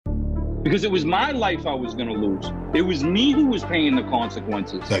because it was my life I was going to lose. It was me who was paying the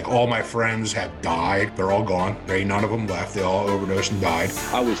consequences. Like, all my friends have died. They're all gone. There ain't none of them left. They all overdosed and died.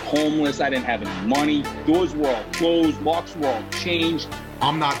 I was homeless. I didn't have any money. Doors were all closed. Locks were all changed.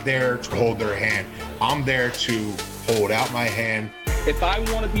 I'm not there to hold their hand. I'm there to hold out my hand. If I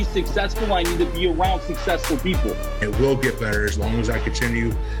want to be successful, I need to be around successful people. It will get better as long as I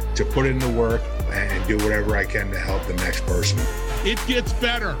continue to put in the work and do whatever I can to help the next person. It gets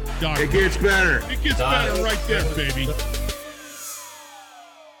better, Doctor. It gets better. It gets better right there, baby.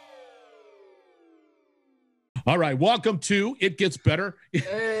 All right, welcome to It Gets Better.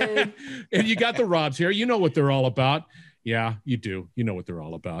 Hey. And you got the Robs here. You know what they're all about. Yeah, you do. You know what they're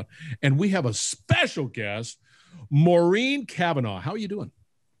all about. And we have a special guest, Maureen Cavanaugh. How are you doing?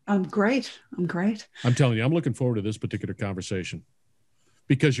 I'm great. I'm telling you, I'm looking forward to this particular conversation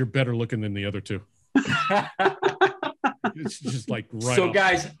because you're better looking than the other two. It's just like right So, off.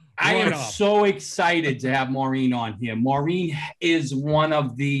 guys, I am so excited to have Maureen on here. Maureen is one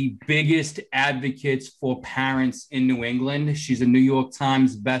of the biggest advocates for parents in New England. She's a New York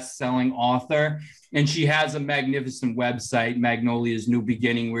Times best-selling author, and she has a magnificent website, Magnolia's New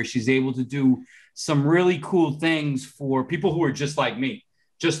Beginning, where she's able to do some really cool things for people who are just like me,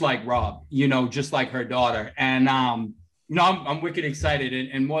 just like Rob, just like her daughter. And, I'm wicked excited.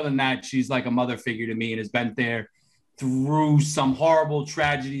 And more than that, she's like a mother figure to me and has been there through some horrible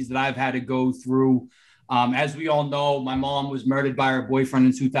tragedies that I've had to go through. As we all know, my mom was murdered by her boyfriend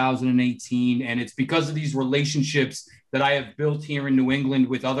in 2018. And it's because of these relationships that I have built here in New England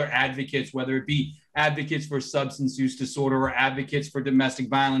with other advocates, whether it be advocates for substance use disorder or advocates for domestic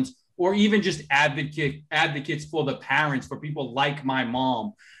violence, or even just advocates for the parents, for people like my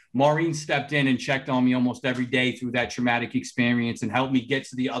mom. Maureen stepped in and checked on me almost every day through that traumatic experience and helped me get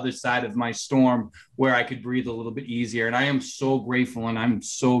to the other side of my storm where I could breathe a little bit easier. And I am so grateful and I'm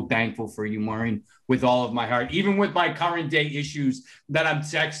so thankful for you, Maureen, with all of my heart. Even with my current day issues that I'm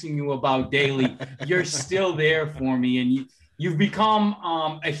texting you about daily, you're still there for me. And you've become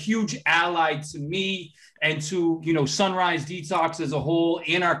a huge ally to me and to, Sunrise Detox as a whole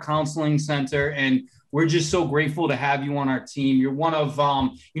and our counseling center. And we're just so grateful to have you on our team. You're one of,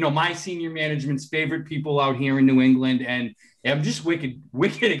 my senior management's favorite people out here in New England. And I'm just wicked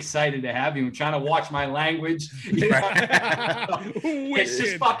excited to have you. I'm trying to watch my language. It's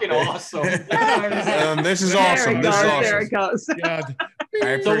just fucking awesome. This is awesome. There it goes. Yeah.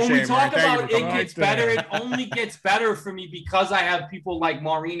 So when we talk about it gets better, it only gets better for me because I have people like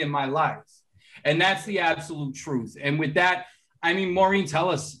Maureen in my life. And that's the absolute truth. And with that, I mean, Maureen, tell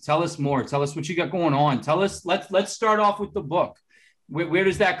us more. Tell us what you got going on. Tell us, let's start off with the book. Where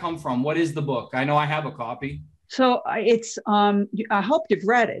does that come from? What is the book? I know I have a copy. So it's, I hope you've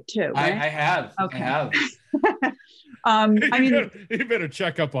read it too. Right? I have. Okay. I have. You better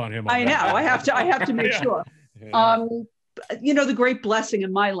check up on him. I know. I have to make sure. Yeah. The great blessing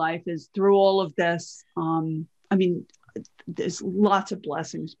in my life is through all of this. There's lots of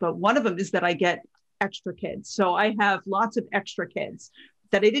blessings, but one of them is that I get extra kids. So I have lots of extra kids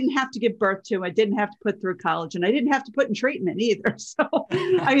that I didn't have to give birth to. I didn't have to put through college, and I didn't have to put in treatment either. So,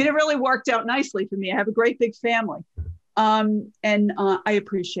 it really worked out nicely for me. I have a great big family. And I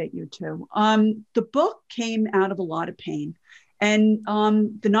appreciate you too. The book came out of a lot of pain, and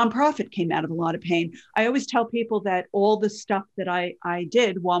the nonprofit came out of a lot of pain. I always tell people that all the stuff that I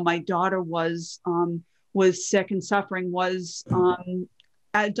did while my daughter was sick and suffering was done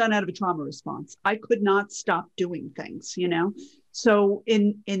out of a trauma response. I could not stop doing things, So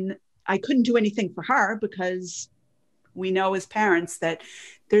I couldn't do anything for her because we know as parents that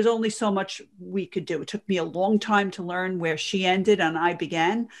there's only so much we could do. It took me a long time to learn where she ended and I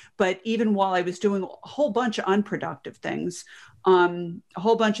began. But even while I was doing a whole bunch of unproductive things, a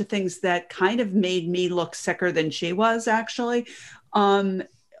whole bunch of things that kind of made me look sicker than she was actually,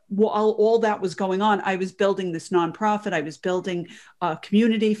 while all that was going on, I was building this nonprofit. I was building a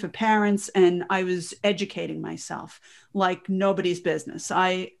community for parents, and I was educating myself like nobody's business.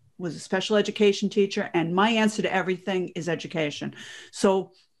 I was a special education teacher, and my answer to everything is education.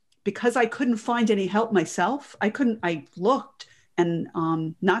 So because I couldn't find any help myself, I looked and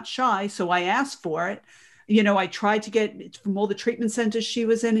not shy. So I asked for it. I tried to get it from all the treatment centers she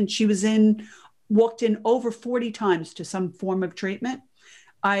was in, and she was walked in over 40 times to some form of treatment.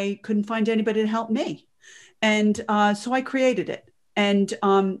 I couldn't find anybody to help me. And so I created it. And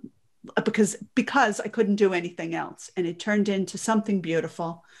because I couldn't do anything else. And it turned into something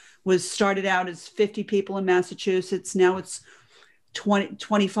beautiful. Was started out as 50 people in Massachusetts. Now it's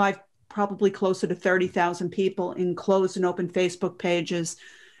 25, probably closer to 30,000 people in closed and open Facebook pages.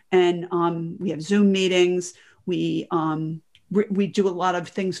 And we have Zoom meetings. We We do a lot of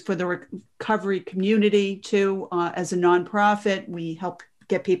things for the recovery community too. As a nonprofit, we help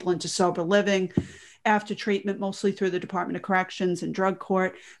get people into sober living after treatment, mostly through the Department of Corrections and Drug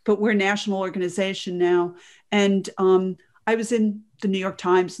Court. But we're a national organization now. And I was in the New York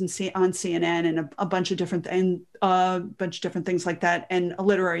Times and on CNN and a bunch of different things like that. And a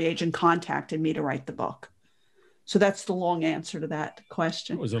literary agent contacted me to write the book. So that's the long answer to that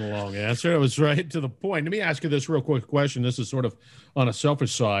question. It wasn't a long answer. It was right to the point. Let me ask you this real quick question. This is sort of on a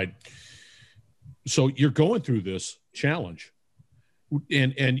selfish side. So you're going through this challenge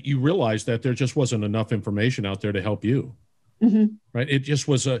and you realize that there just wasn't enough information out there to help you, right? It just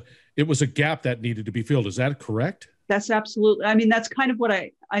was a gap that needed to be filled. Is that correct? That's absolutely. I mean, that's kind of what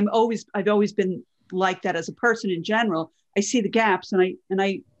I've always been like that as a person in general. I see the gaps and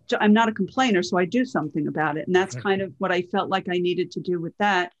I'm not a complainer, so I do something about it. And that's kind of what I felt like I needed to do with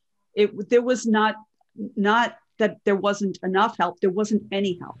that. There was not that there wasn't enough help. There wasn't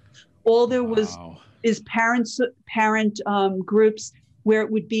any help. All there was is parent groups where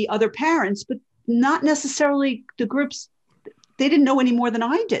it would be other parents, but not necessarily the groups. They didn't know any more than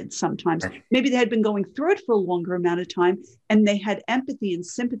I did sometimes. Maybe they had been going through it for a longer amount of time and they had empathy and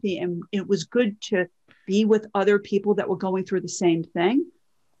sympathy. And it was good to be with other people that were going through the same thing.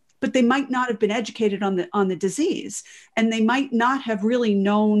 But they might not have been educated on the disease, and they might not have really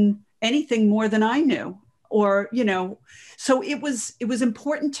known anything more than I knew, or, so it was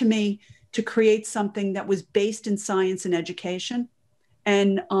important to me to create something that was based in science and education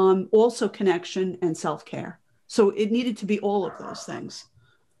and also connection and self-care. So it needed to be all of those things.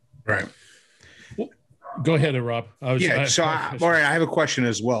 Right. Well, go ahead, Rob. Maureen, I have a question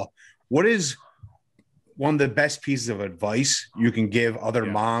as well. What is one of the best pieces of advice you can give other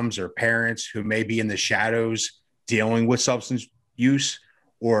moms or parents who may be in the shadows dealing with substance use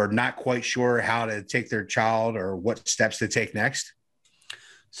or not quite sure how to take their child or what steps to take next?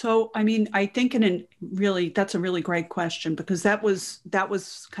 So, I mean, I think that's a really great question, because that was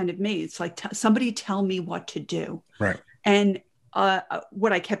kind of me. It's like, somebody tell me what to do. Right. And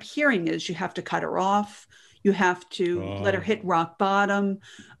what I kept hearing is you have to cut her off. You have to let her hit rock bottom.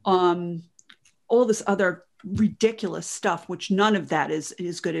 All this other ridiculous stuff, which none of that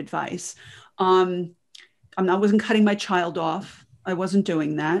is good advice. I wasn't cutting my child off. I wasn't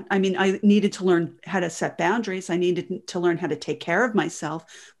doing that. I mean, I needed to learn how to set boundaries. I needed to learn how to take care of myself,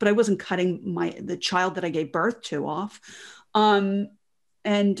 but I wasn't cutting the child that I gave birth to off. I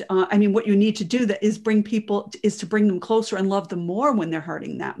mean, what you need to do is to bring them closer and love them more when they're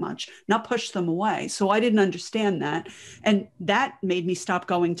hurting that much, not push them away. So I didn't understand that. And that made me stop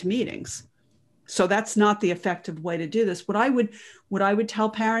going to meetings. So that's not the effective way to do this. What I would tell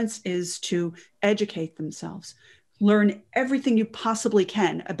parents is to educate themselves, learn everything you possibly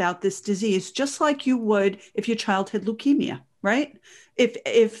can about this disease, just like you would if your child had leukemia, right?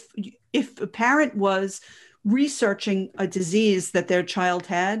 If a parent was researching a disease that their child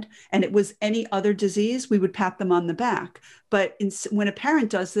had and it was any other disease, we would pat them on the back. But when a parent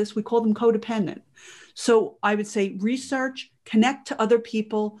does this, we call them codependent. So I would say research, connect to other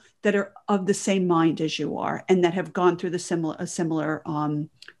people that are of the same mind as you are and that have gone through that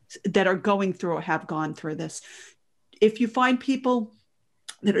are going through or have gone through this. If you find people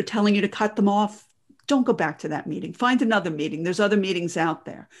that are telling you to cut them off, don't go back to that meeting. Find another meeting. There's other meetings out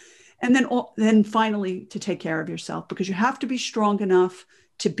there. And then finally to take care of yourself, because you have to be strong enough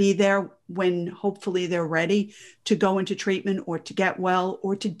to be there when hopefully they're ready to go into treatment or to get well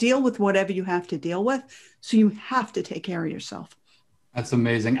or to deal with whatever you have to deal with. So you have to take care of yourself. That's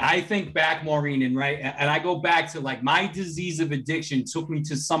amazing. I think back, Maureen, and I go back to like my disease of addiction took me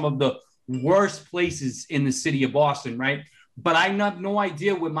to some of the worst places in the city of Boston, right? But I have no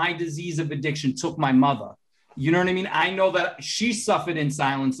idea where my disease of addiction took my mother. You know what I mean? I know that she suffered in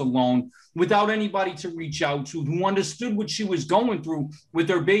silence alone without anybody to reach out to who understood what she was going through with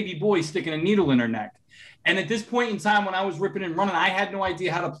her baby boy sticking a needle in her neck. And at this point in time, when I was ripping and running, I had no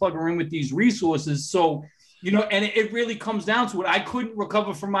idea how to plug her in with these resources. So, and it really comes down to it. I couldn't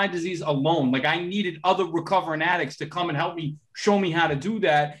recover from my disease alone. Like I needed other recovering addicts to come and help me, show me how to do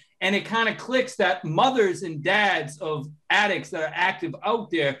that. And it kind of clicks that mothers and dads of addicts that are active out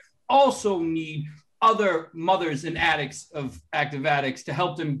there also need other mothers and addicts of active addicts to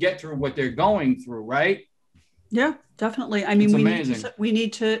help them get through what they're going through, right? Yeah, definitely. I mean, we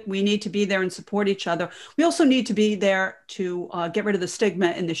need to be there and support each other. We also need to be there to get rid of the stigma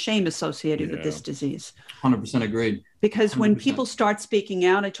and the shame associated with this disease. 100% agreed. Because 100%. When people start speaking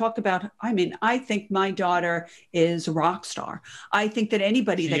out, I think my daughter is a rock star. I think that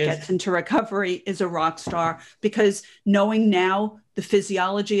anybody that gets into recovery is a rock star, because knowing now the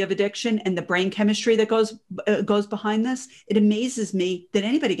physiology of addiction and the brain chemistry that goes behind this, it amazes me that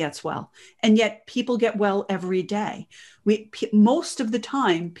anybody gets well. And yet people get well every day. Most of the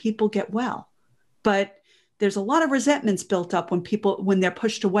time people get well, but there's a lot of resentments built up when they're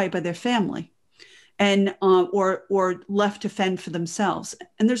pushed away by their family and or left to fend for themselves.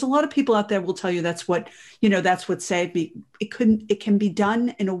 And there's a lot of people out there will tell you that's what saved me. It can be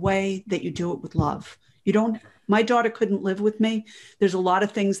done in a way that you do it with love. My daughter couldn't live with me. There's a lot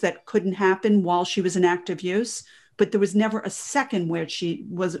of things that couldn't happen while she was in active use, but there was never a second where she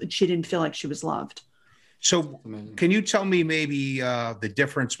didn't feel like she was loved. So can you tell me maybe the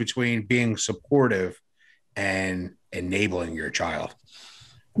difference between being supportive and enabling your child?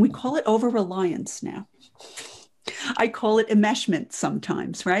 We call it over-reliance now. I call it enmeshment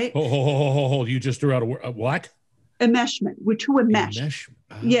sometimes, right? Oh, you just threw out a word. What? Enmeshment. We're too enmeshed.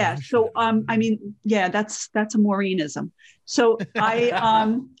 Yeah. Enmeshment. So, I mean, yeah, that's a Maureenism. So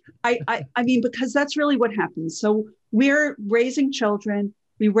I mean, because that's really what happens. So we're raising children,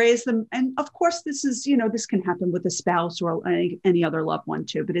 we raise them. And of course, this can happen with a spouse or any other loved one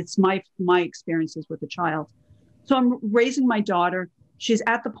too, but it's my experiences with a child. So I'm raising my daughter. She's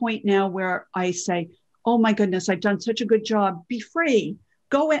at the point now where I say, oh my goodness, I've done such a good job. Be free.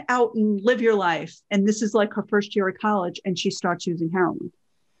 Go out and live your life. And this is like her first year of college, and she starts using heroin.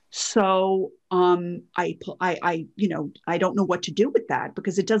 So I don't know what to do with that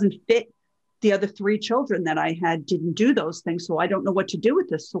because it doesn't fit. The other 3 children that I had didn't do those things. So I don't know what to do with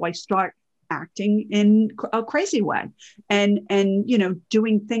this. So I start acting in a crazy way and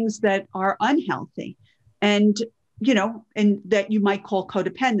doing things that are unhealthy and that you might call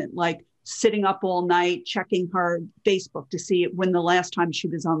codependent, like sitting up all night, checking her Facebook to see when the last time she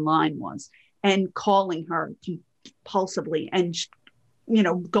was online was, and calling her compulsively and,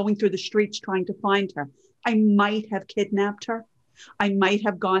 going through the streets trying to find her. I might have kidnapped her. I might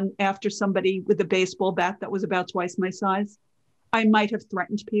have gone after somebody with a baseball bat that was about twice my size. I might have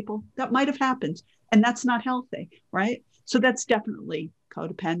threatened people. That might have happened. And that's not healthy, right? So that's definitely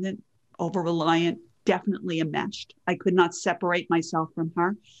codependent, over-reliant, definitely enmeshed. I could not separate myself from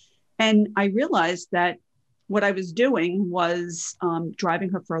her. And I realized that what I was doing was driving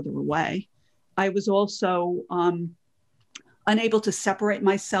her further away. I was also unable to separate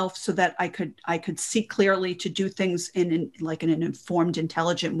myself so that I could see clearly to do things in an informed,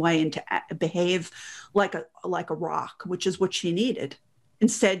 intelligent way and to behave like a rock, which is what she needed.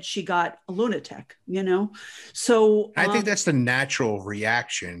 Instead, she got a lunatic, So I think that's the natural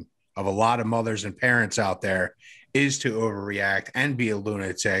reaction of a lot of mothers and parents out there, is to overreact and be a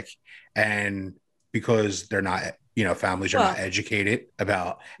lunatic. And because they're not, families are not educated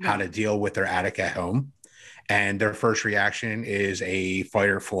about how to deal with their addict at home. And their first reaction is a fight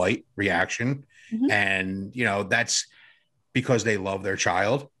or flight reaction. Mm-hmm. And, that's because they love their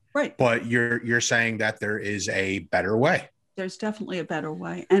child. Right. But you're saying that there is a better way. There's definitely a better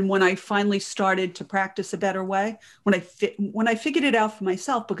way. And when I finally started to practice a better way, when I figured it out for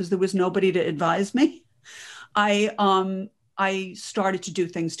myself, because there was nobody to advise me, I started to do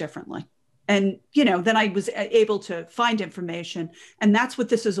things differently. And, then I was able to find information. And that's what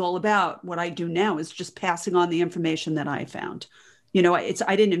this is all about. What I do now is just passing on the information that I found. I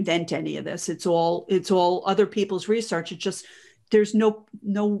didn't invent any of this. It's all other people's research. It's just, there's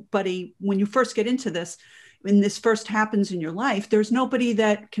nobody, when you first get into this, when this first happens in your life, there's nobody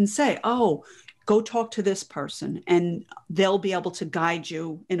that can say, oh, go talk to this person, and they'll be able to guide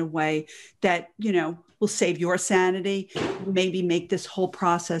you in a way that, will save your sanity, maybe make this whole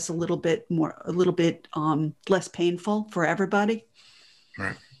process a little bit less painful for everybody. All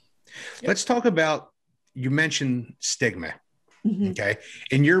right. Yep. Let's talk about, you mentioned stigma. Mm-hmm. Okay.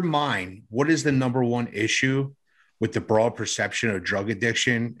 In your mind, what is the number one issue with the broad perception of drug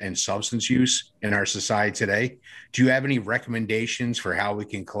addiction and substance use in our society today? Do you have any recommendations for how we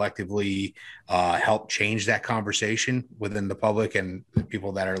can collectively help change that conversation within the public and the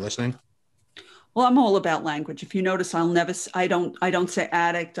people that are listening? Well, I'm all about language. If you notice, I don't say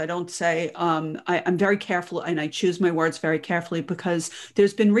addict. I don't say, I'm very careful, and I choose my words very carefully, because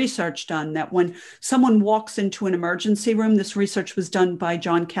there's been research done that when someone walks into an emergency room, this research was done by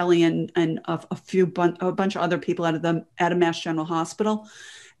John Kelly and a bunch of other people out of Mass General Hospital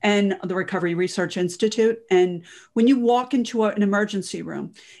and the Recovery Research Institute. And when you walk into an emergency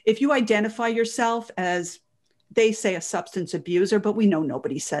room, if you identify yourself as, they say, a substance abuser, but we know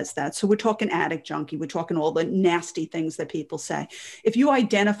nobody says that. So we're talking addict, junkie. We're talking all the nasty things that people say. If you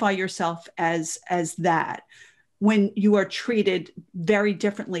identify yourself as that, when you are treated very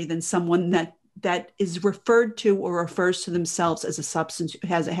differently than someone that is referred to or refers to themselves as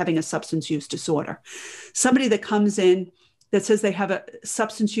having a substance use disorder. Somebody that comes in that says they have a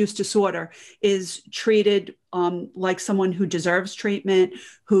substance use disorder is treated like someone who deserves treatment,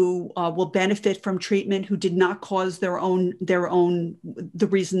 who will benefit from treatment, who did not cause the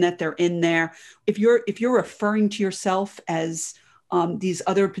reason that they're in there. If you're referring to yourself as these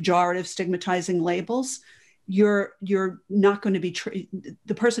other pejorative, stigmatizing labels, you're not going to be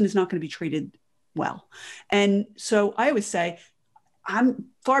the person is not going to be treated well. And so I always say, I'm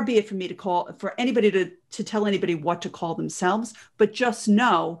far be it for me to call for anybody to tell anybody what to call themselves, but just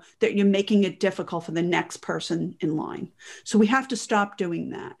know that you're making it difficult for the next person in line. So we have to stop doing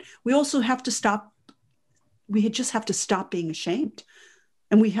that. We also have to stop. We just have to stop being ashamed,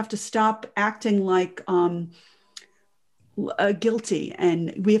 and we have to stop acting like guilty.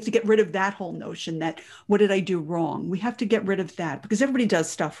 And we have to get rid of that whole notion that, what did I do wrong? We have to get rid of that, because everybody does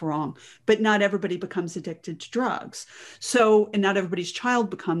stuff wrong, but not everybody becomes addicted to drugs. So, and not everybody's child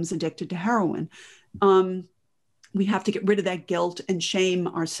becomes addicted to heroin. We have to get rid of that guilt and shame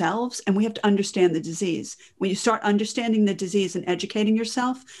ourselves, and we have to understand the disease. When you start understanding the disease and educating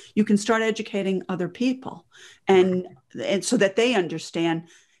yourself, you can start educating other people, and so that they understand,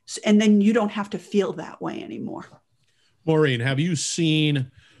 and then you don't have to feel that way anymore. Maureen, have you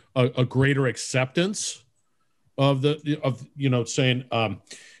seen a greater acceptance of saying,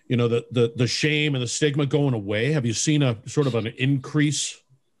 the shame and the stigma going away? Have you seen a sort of an increase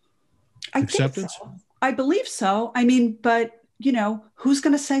acceptance? I think so. I believe so. I mean, but who's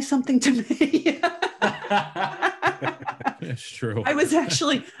going to say something to me? That's true. I was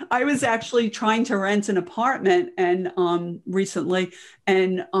actually trying to rent an apartment and recently,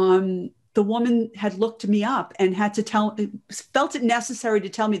 and the woman had looked me up and had to felt it necessary to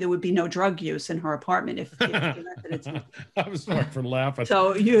tell me there would be no drug use in her apartment if she rented it to me. I'm sorry for laughing.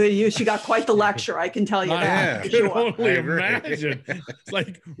 So she got quite the lecture, I can tell you that. I can only imagine. It's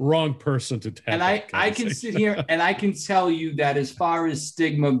like wrong person to tell. And I can sit here and I can tell you that as far as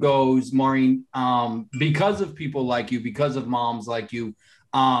stigma goes, Maureen, because of people like you, because of moms like you,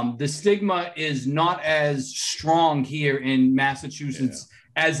 the stigma is not as strong here in Massachusetts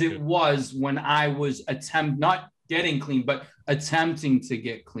as it was when I was not getting clean, but attempting to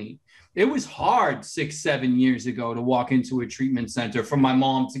get clean. It was hard 6-7 years ago to walk into a treatment center for my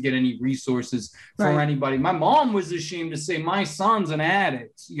mom to get any resources for anybody. My mom was ashamed to say, my son's an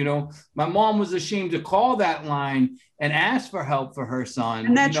addict. My mom was ashamed to call that line and ask for help for her son.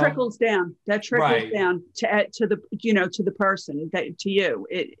 And that trickles down. That trickles down to the person, to you.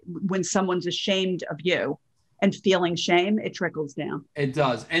 When someone's ashamed of you and feeling shame, it trickles down. It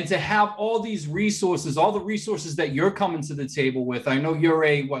does. And to have all these resources, all the resources that you're coming to the table with. I know you're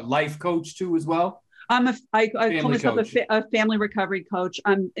a life coach too as well? I call myself a family recovery coach.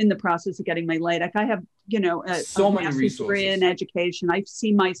 I'm in the process of getting my LADIC. I have, so many resources. Degree in education. I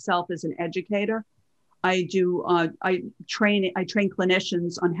see myself as an educator. I train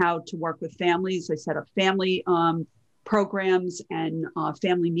clinicians on how to work with families. I set up family programs and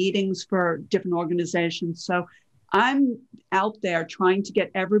family meetings for different organizations. So I'm out there trying to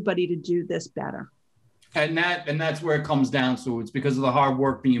get everybody to do this better. And that's where it comes down to. It's because of the hard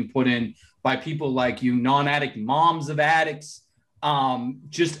work being put in by people like you, non-addict moms of addicts,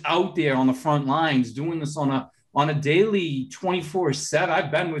 just out there on the front lines doing this on a daily 24/7. I've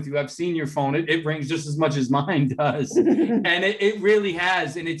been with you. I've seen your phone. It rings just as much as mine does. And it really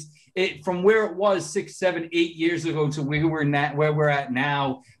has. And it from where it was 6, 7, 8 years ago to where we're at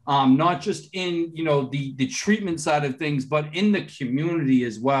now, not just in the treatment side of things, but in the community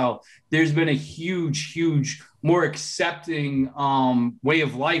as well. There's been a huge, more accepting way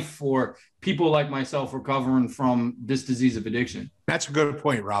of life for people like myself recovering from this disease of addiction. That's a good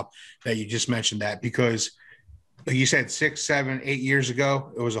point, Rob, that you just mentioned that, because like you said, 6, 7, 8 years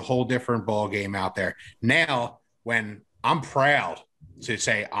ago, it was a whole different ball game out there. Now, when I'm proud to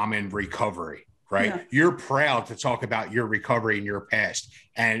say I'm in recovery, right? Yeah. You're proud to talk about your recovery and your past.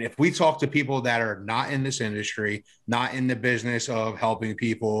 And if we talk to people that are not in this industry, not in the business of helping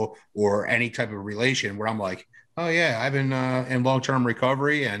people or any type of relation, where I'm like, oh yeah, I've been in long-term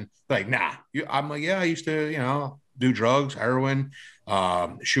recovery, and like, nah, I'm like, yeah, I used to, do drugs, heroin,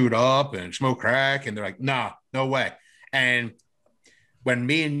 shoot up and smoke crack. And they're like, nah, no way. And when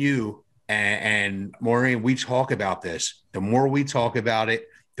me and you and Maureen, we talk about this, the more we talk about it,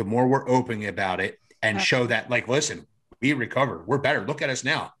 the more we're open about it and show that, like, listen, we recovered. We're better. Look at us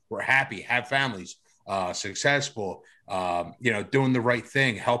now. We're happy, have families, successful, doing the right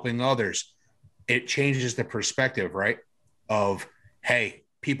thing, helping others. It changes the perspective, right? Of, hey,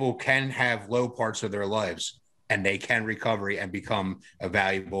 people can have low parts of their lives and they can recover and become a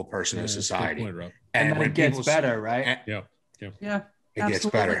valuable person in society. And then it gets better, right? Yeah. It gets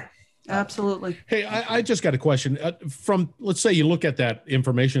better. Absolutely. Hey, I just got a question. From, let's say you look at that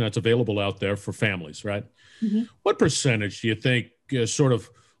information that's available out there for families, right? Mm-hmm. What percentage do you think sort of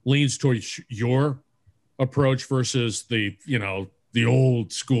leans towards your approach versus the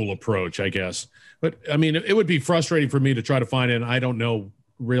old school approach, I guess? But I mean, it would be frustrating for me to try to find it, and I don't know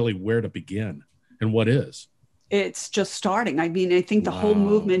really where to begin and what is. It's just starting. I mean, I think the whole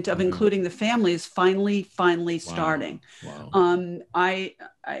movement of including the family is finally starting. Wow.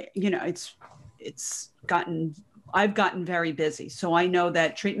 I've gotten very busy. So I know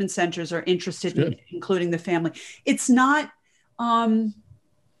that treatment centers are interested in including the family. It's not, I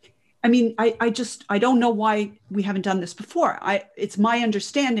don't know why we haven't done this before. It's my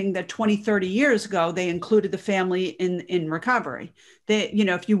understanding that 20, 30 years ago, they included the family in recovery.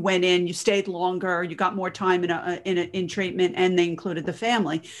 If you went in, you stayed longer, you got more time in treatment, and they included the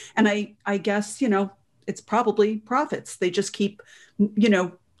family. And I guess, it's probably profits. They just keep,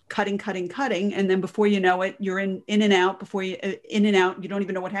 cutting. And then before you know it, you're in and out, you don't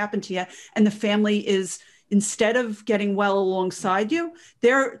even know what happened to you. And the family is, instead of getting well alongside you,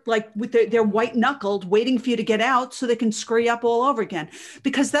 they're like they're white knuckled waiting for you to get out so they can screw you up all over again.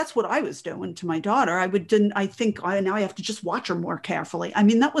 Because that's what I was doing to my daughter. Now I have to just watch her more carefully. I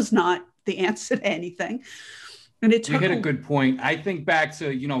mean, that was not the answer to anything. And it took. You hit a good point. I think back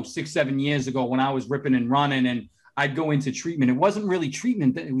to, 6-7 years ago when I was ripping and running and I'd go into treatment. It wasn't really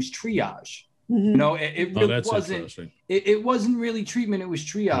treatment, it was triage. Mm-hmm. It really wasn't. It wasn't really treatment. It was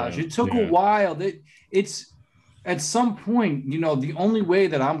triage. It took a while. It's at some point, the only way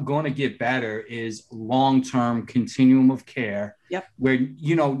that I'm going to get better is long-term continuum of care. Yep. Where,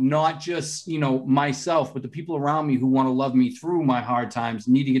 not just, myself, but the people around me who want to love me through my hard times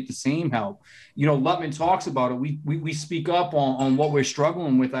need to get the same help. Lutman talks about it. We speak up on what we're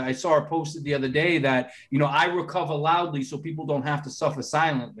struggling with. I saw her posted the other day that, I recover loudly so people don't have to suffer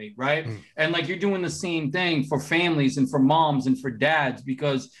silently. Right. Mm. And like, you're doing the same thing for families and for moms and for dads,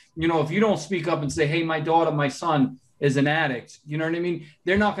 because, if you don't speak up and say, hey, my daughter, my son is an addict, you know what I mean?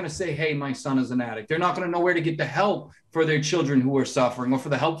 They're not going to say, hey, my son is an addict. They're not going to know where to get the help for their children who are suffering or for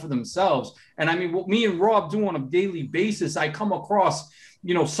the help for themselves. And I mean, what me and Rob do on a daily basis, I come across,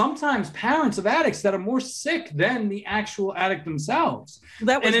 sometimes parents of addicts that are more sick than the actual addict themselves.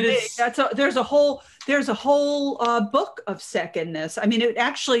 That was big. There's a whole book of sick in this. I mean, it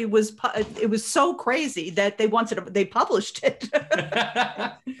actually was so crazy that they published it.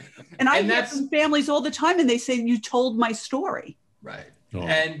 And I hear from families all the time, and they say, you told my story. Right. Oh.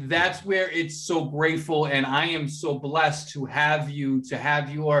 And that's where it's so grateful. And I am so blessed to have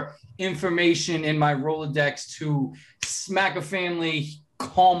your information in my Rolodex to smack a family,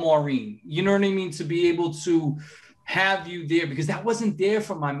 call Maureen. You know what I mean? To be able to have you there, because that wasn't there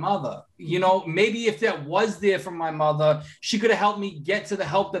for my mother. Maybe if that was there for my mother, she could have helped me get to the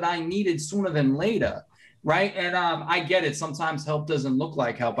help that I needed sooner than later. Right. And I get it. Sometimes help doesn't look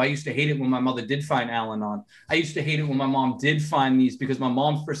like help. I used to hate it when my mother did find Al-Anon. I used to hate it when my mom did find these, because my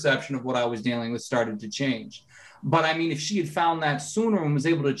mom's perception of what I was dealing with started to change. But I mean, if she had found that sooner and was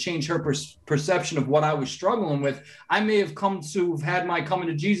able to change her perception of what I was struggling with, I may have had my coming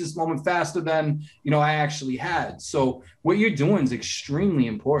to Jesus moment faster than, I actually had. So what you're doing is extremely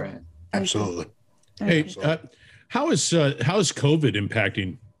important. Absolutely. Hey, how is COVID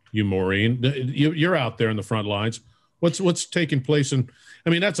impacting you, Maureen? You're out there in the front lines. What's taking place? And I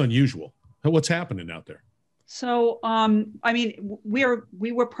mean, that's unusual. What's happening out there? So,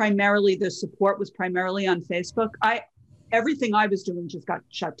 we were primarily, the support was primarily on Facebook. Everything I was doing just got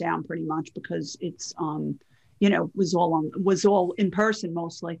shut down pretty much because it's, was all in person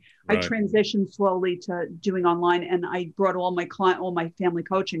mostly. Right. I transitioned slowly to doing online, and I brought all my family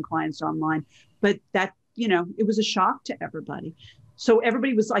coaching clients online, but that, it was a shock to everybody. So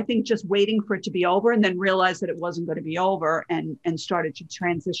everybody was, I think, just waiting for it to be over, and then realized that it wasn't going to be over and started to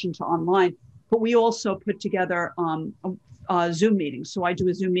transition to online. But we also put together a Zoom meeting. So I do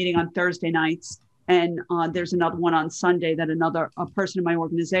a Zoom meeting on Thursday nights, and there's another one on Sunday that a person in my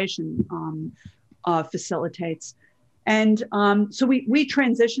organization facilitates. And so we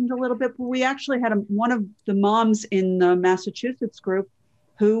transitioned a little bit, but we actually had one of the moms in the Massachusetts group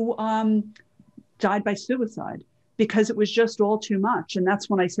who died by suicide, because it was just all too much. And that's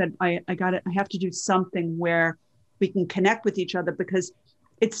when I said, I have to do something where we can connect with each other, because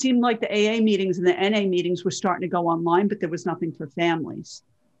it seemed like the AA meetings and the NA meetings were starting to go online, but there was nothing for families.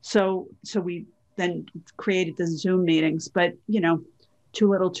 So we then created the Zoom meetings, but too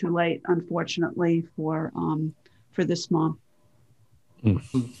little, too late, unfortunately, for this mom.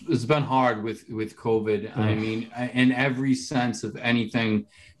 It's been hard with COVID. I mean, in every sense of anything,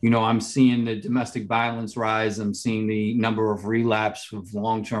 you know, I'm seeing the domestic violence rise. I'm seeing the number of relapse of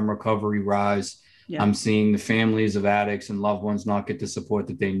long-term recovery rise. Yeah. I'm seeing the families of addicts and loved ones not get the support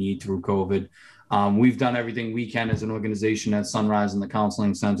that they need through COVID. We've done everything we can as an organization at Sunrise and the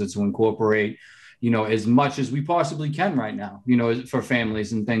Counseling Center to incorporate, you know, as much as we possibly can right now, you know, for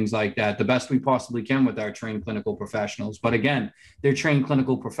families and things like that, the best we possibly can with our trained clinical professionals. But again, they're trained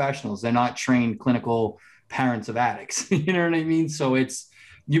clinical professionals. They're not trained clinical parents of addicts. You know what I mean? So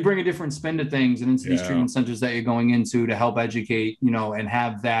you bring a different spin to things and into these treatment centers that you're going into to help educate, you know, and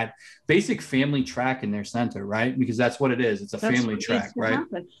have that basic family track in their center, right? Because that's what it is. It's a family track, right?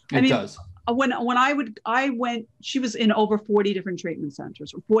 It does. When I went, she was in over 40 different treatment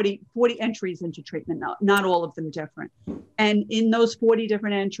centers, or 40 entries into treatment, not all of them different. And in those 40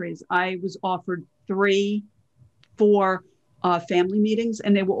 different entries, I was offered 3-4 family meetings,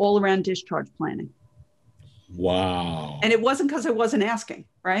 and they were all around discharge planning. Wow. And it wasn't because I wasn't asking,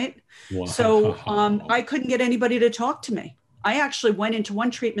 right? Wow. So I couldn't get anybody to talk to me. I actually went into one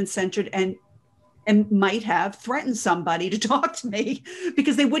treatment center and might have threatened somebody to talk to me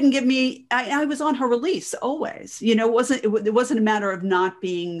because they wouldn't give me, I was on her release always, you know, it wasn't a matter of not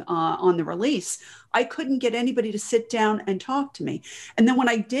being on the release. I couldn't get anybody to sit down and talk to me. And then when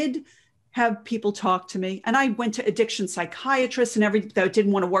I did have people talk to me, and I went to addiction psychiatrists and everything that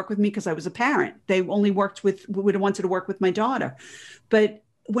didn't want to work with me because I was a parent. They only would have wanted to work with my daughter. But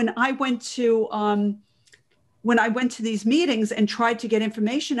when I went to these meetings and tried to get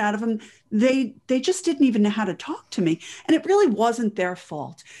information out of them, they just didn't even know how to talk to me. And it really wasn't their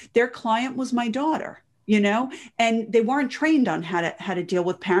fault. Their client was my daughter, you know, and they weren't trained on how to deal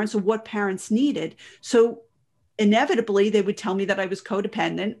with parents or what parents needed. So inevitably they would tell me that I was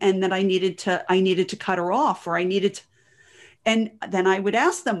codependent and that I needed to cut her off, or and then I would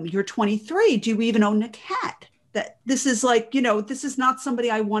ask them, you're 23, do you even own a cat? That this is like, you know, this is not somebody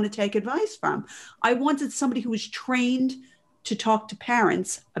I want to take advice from. I wanted somebody who was trained to talk to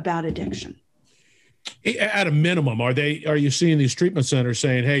parents about addiction. At a minimum, are you seeing these treatment centers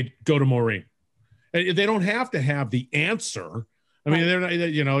saying, hey, go to Maureen? They don't have to have the answer. I mean, they're not,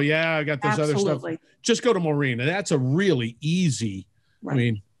 you know, I got this other stuff. Just go to Maureen. And that's a really easy,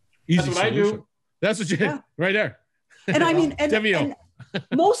 easy That's what solution. I do. That's what you right there. And I mean, and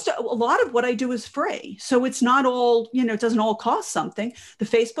a lot of what I do is free. So it's not all, you know, it doesn't all cost something. The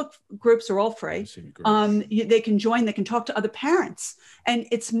Facebook groups are all free. They can join, they can talk to other parents, and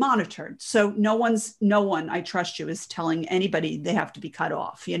it's monitored. So no one, I trust you, is telling anybody they have to be cut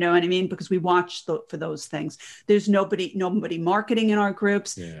off. You know what I mean? Because we watch for those things. There's nobody marketing in our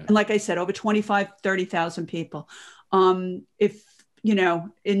groups. Yeah. And like I said, over 30,000 people. If, you know,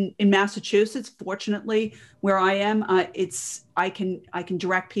 in Massachusetts, fortunately, where I am, I can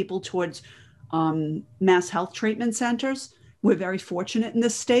direct people towards mass health treatment centers. We're very fortunate in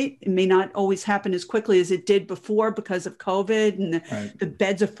this state. It may not always happen as quickly as it did before because of COVID, and the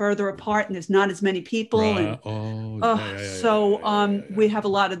beds are further apart and there's not as many people. We have a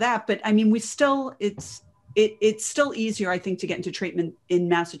lot of that. But I mean, it's still easier, I think, to get into treatment in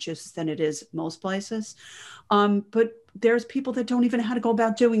Massachusetts than it is most places. But there's people that don't even know how to go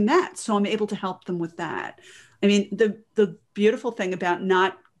about doing that. So I'm able to help them with that. I mean, the beautiful thing about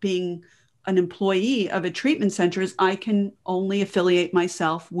not being an employee of a treatment center is I can only affiliate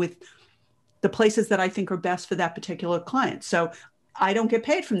myself with the places that I think are best for that particular client. So I don't get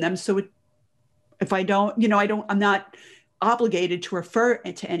paid from them. So if I don't, you know, I'm not obligated to refer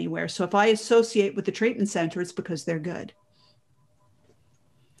it to anywhere. So if I associate with the treatment center, it's because they're good.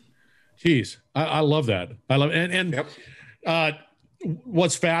 Geez, I love that. I love and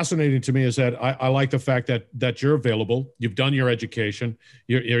what's fascinating to me is that I like the fact that you're available. You've done your education.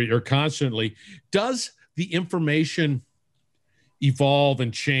 You're constantly. Does the information evolve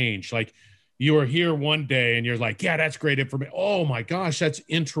and change? Like you were here one day and you're like, yeah, that's great information. Oh my gosh, that's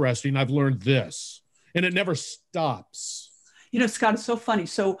interesting. I've learned this, and it never stops. You know, Scott, it's so funny.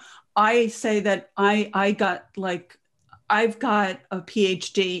 So I say that I've got a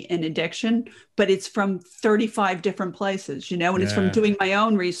PhD in addiction, but it's from 35 different places, you know, and it's from doing my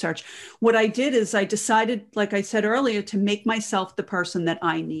own research. What I did is I decided, like I said earlier, to make myself the person that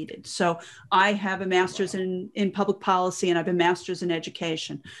I needed. So I have a master's in public policy, and I have a master's in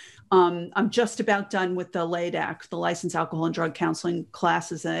education. I'm just about done with the LADAC, the licensed alcohol and drug counseling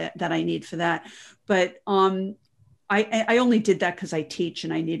classes that I need for that. But I only did that because I teach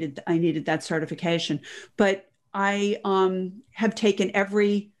and I needed that certification. But I have taken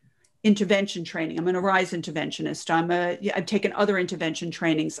every intervention training. I'm an Arise interventionist. I've taken other intervention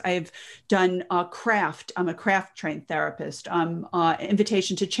trainings. I've done craft. I'm a craft trained therapist. I'm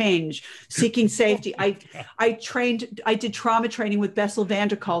invitation to change, seeking safety. I did trauma training with Bessel van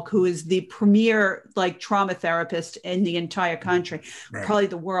der Kolk, who is the premier trauma therapist in the entire country, probably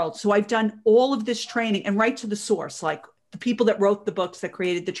the world. So I've done all of this training and right to the source, like the people that wrote the books that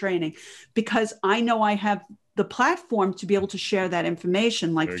created the training, because I know I have the platform to be able to share that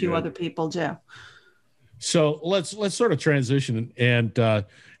information like few other people do. So let's sort of transition, and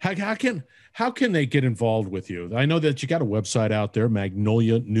how can they get involved with you? I know that you got a website out there,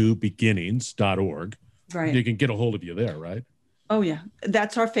 magnolianewbeginnings.org. Right. You can get a hold of you there, right? Oh yeah,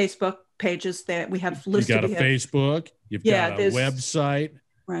 that's our Facebook pages that we have listed. You got a Facebook, you've got a website.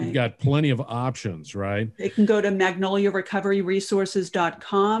 Right. You've got plenty of options, right? They can go to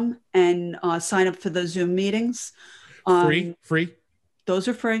magnoliarecoveryresources.com and sign up for the Zoom meetings. Free? Those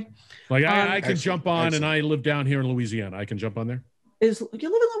are free. Like I can jump on, and I live down here in Louisiana. I can jump on there? You live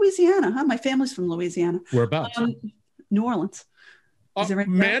in Louisiana, huh? My family's from Louisiana. Whereabouts? New Orleans.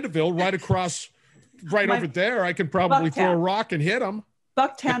 Mandeville, right across, over there. I can probably throw a rock and hit them.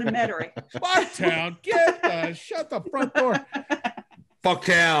 Bucktown and Metairie. Bucktown, shut the front door.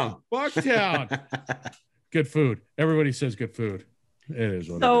 Bucktown. Good food. Everybody says good food. It is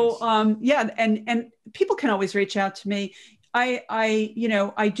what it is. And people can always reach out to me.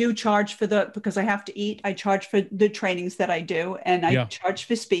 I do charge because I have to eat. I charge for the trainings that I do, and I charge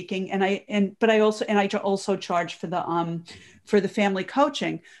for speaking, I also charge for the family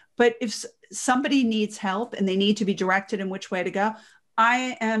coaching. But if somebody needs help and they need to be directed in which way to go,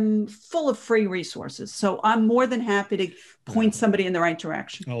 I am full of free resources. So I'm more than happy to point somebody in the right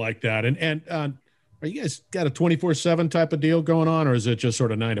direction. I like that. And are you guys got a 24/7 type of deal going on, or is it just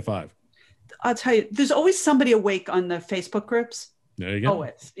sort of 9 to 5? I'll tell you, there's always somebody awake on the Facebook groups. There you go.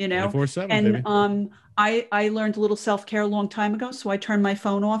 Always, 24/7, and baby. I learned a little self-care a long time ago. So I turn my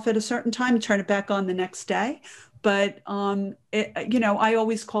phone off at a certain time and turn it back on the next day. But, I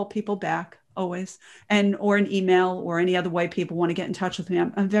always call people back. Always, or an email or any other way people want to get in touch with me.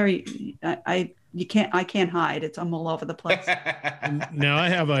 I can't hide. I'm all over the place. Now I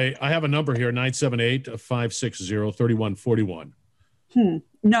have a number here, 978-560-3141.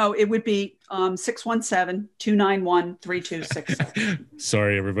 No, it would be 617-291-3266.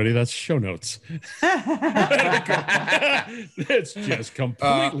 Sorry, everybody. That's show notes. It's just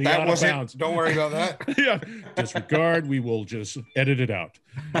completely out of bounds. Don't worry about that. Yeah. Disregard. We will just edit it out.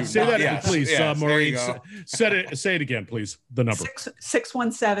 Say that again, please, Maureen. Say it again, please. The number.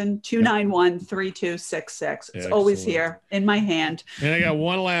 617-291-3266. It's always here in my hand. And I got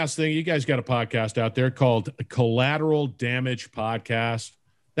one last thing. You guys got a podcast out there called Collateral Damage Podcast.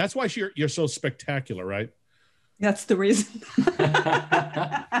 That's why you're so spectacular, right? That's the reason.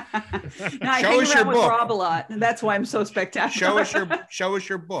 I hang around with Rob a lot, and that's why I'm so spectacular. Show us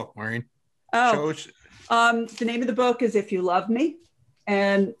your book, Maureen. The name of the book is If You Love Me,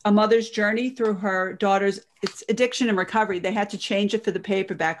 and a mother's journey through her daughter's addiction and recovery. They had to change it for the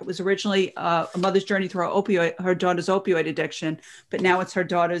paperback. It was originally a mother's journey through her daughter's opioid addiction, but now it's her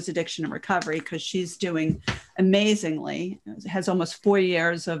daughter's addiction and recovery because she's doing amazingly. Has almost 4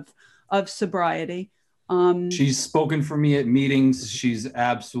 years of sobriety. She's spoken for me at meetings. She's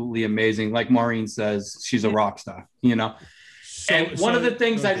absolutely amazing. Like Maureen says, she's a rock star, And one of the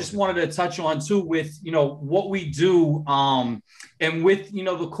things I just wanted to touch on too with, what we do and with, the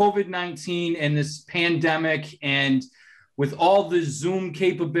COVID-19 and this pandemic and with all the Zoom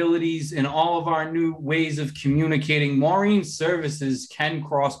capabilities and all of our new ways of communicating, Maureen's services can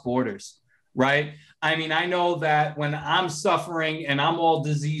cross borders, right? I mean, I know that when I'm suffering and I'm all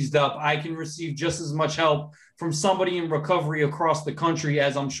diseased up, I can receive just as much help from somebody in recovery across the country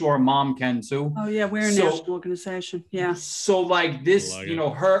as I'm sure mom can too. Oh yeah, we're a national organization. Yeah. So like this,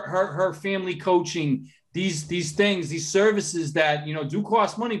 her family coaching, these things, these services that, do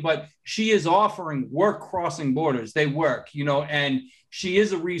cost money, but she is offering work crossing borders. They work, and she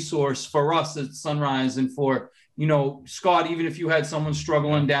is a resource for us at Sunrise and for, Scott, even if you had someone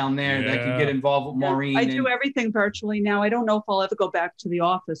struggling down there that could get involved with Maureen. I do everything virtually now. I don't know if I'll ever go back to the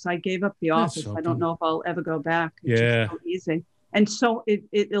office. I gave up the office. I don't know if I'll ever go back. It's just so easy. And so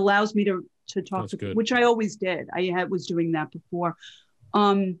it allows me to talk to people, which I always did. I was doing that before.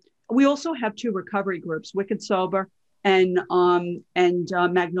 We also have 2 recovery groups, Wicked Sober and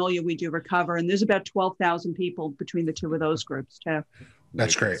Magnolia. We do recover. And there's about 12,000 people between the 2 of those groups too.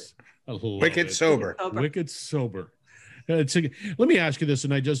 That's great. Wicked Sober. Wicked Sober. Let me ask you this,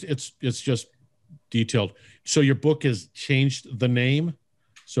 and it's just detailed. So your book has changed the name.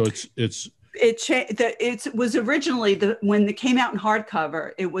 So it's It was originally when it came out in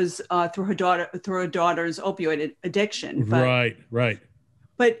hardcover. It was through her daughter's opioid addiction. Right.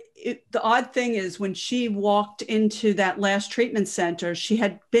 But the odd thing is, when she walked into that last treatment center, she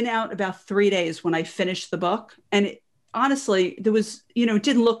had been out about 3 days when I finished the book, and honestly, there was, it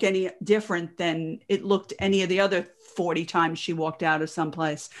didn't look any different than it looked any of the other 40 times she walked out of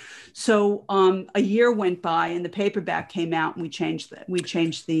someplace. So a year went by and the paperback came out, and we changed the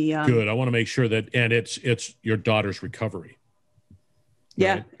good. I want to make sure that, and it's your daughter's recovery.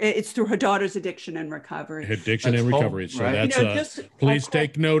 Yeah, right? It's through her daughter's addiction and recovery. Recovery. So right? that's please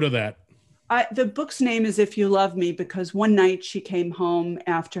take note of that. The book's name is If You Love Me, because one night she came home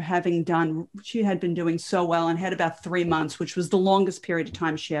after she had been doing so well and had about 3 months, which was the longest period of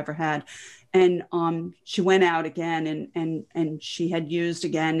time she ever had. And she went out again and she had used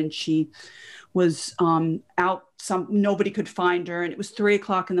again, and she was out. Nobody could find her. And it was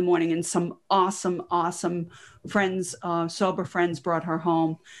 3:00 in the morning, and some awesome friends, sober friends, brought her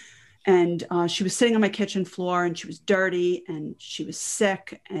home. And she was sitting on my kitchen floor, and she was dirty, and she was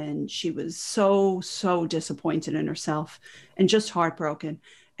sick, and she was so disappointed in herself and just heartbroken.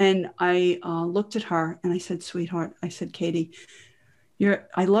 And I looked at her and I said, "Sweetheart," I said, "Katie,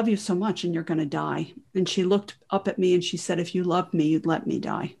 I love you so much, and you're going to die." And she looked up at me and she said, "If you loved me, you'd let me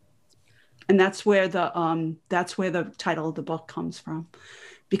die." And that's where the title of the book comes from.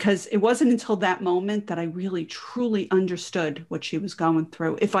 Because it wasn't until that moment that I really, truly understood what she was going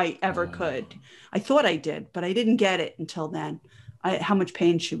through, if I ever could. I thought I did, but I didn't get it until then, how much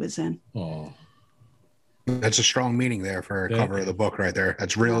pain she was in. Oh, that's a strong meaning there for a cover of the book right there.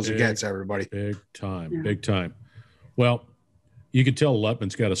 That's real as it gets, everybody. Big time, Yeah. big time. Well, you can tell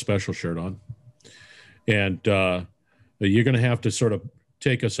Lutman's got a special shirt on. And you're going to have to sort of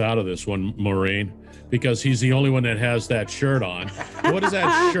take us out of this one, Maureen, because he's the only one that has that shirt on. What does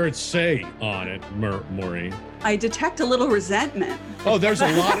that shirt say on it, Maureen? I detect a little resentment. Oh, there's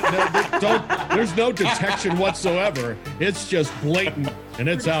a lot. There's no detection whatsoever. It's just blatant, and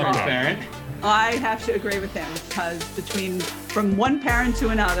it's out there. I have to agree with him, because from one parent to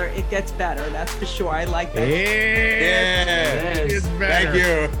another, it gets better. That's for sure. I like that. It's better. Thank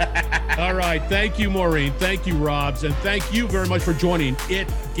you. All right. Thank you, Maureen. Thank you, Robs. And thank you very much for joining. It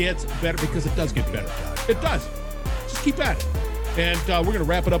gets better, because it does get better. It does. Just keep at it. And we're going to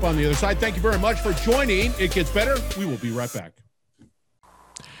wrap it up on the other side. Thank you very much for joining. It gets better. We will be right back.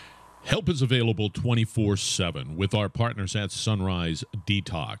 Help is available 24/7 with our partners at Sunrise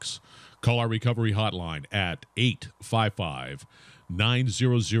Detox. Call our recovery hotline at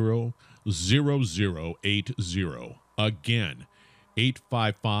 855-900-0080. Again,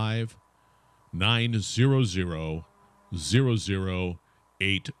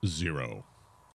 855-900-0080.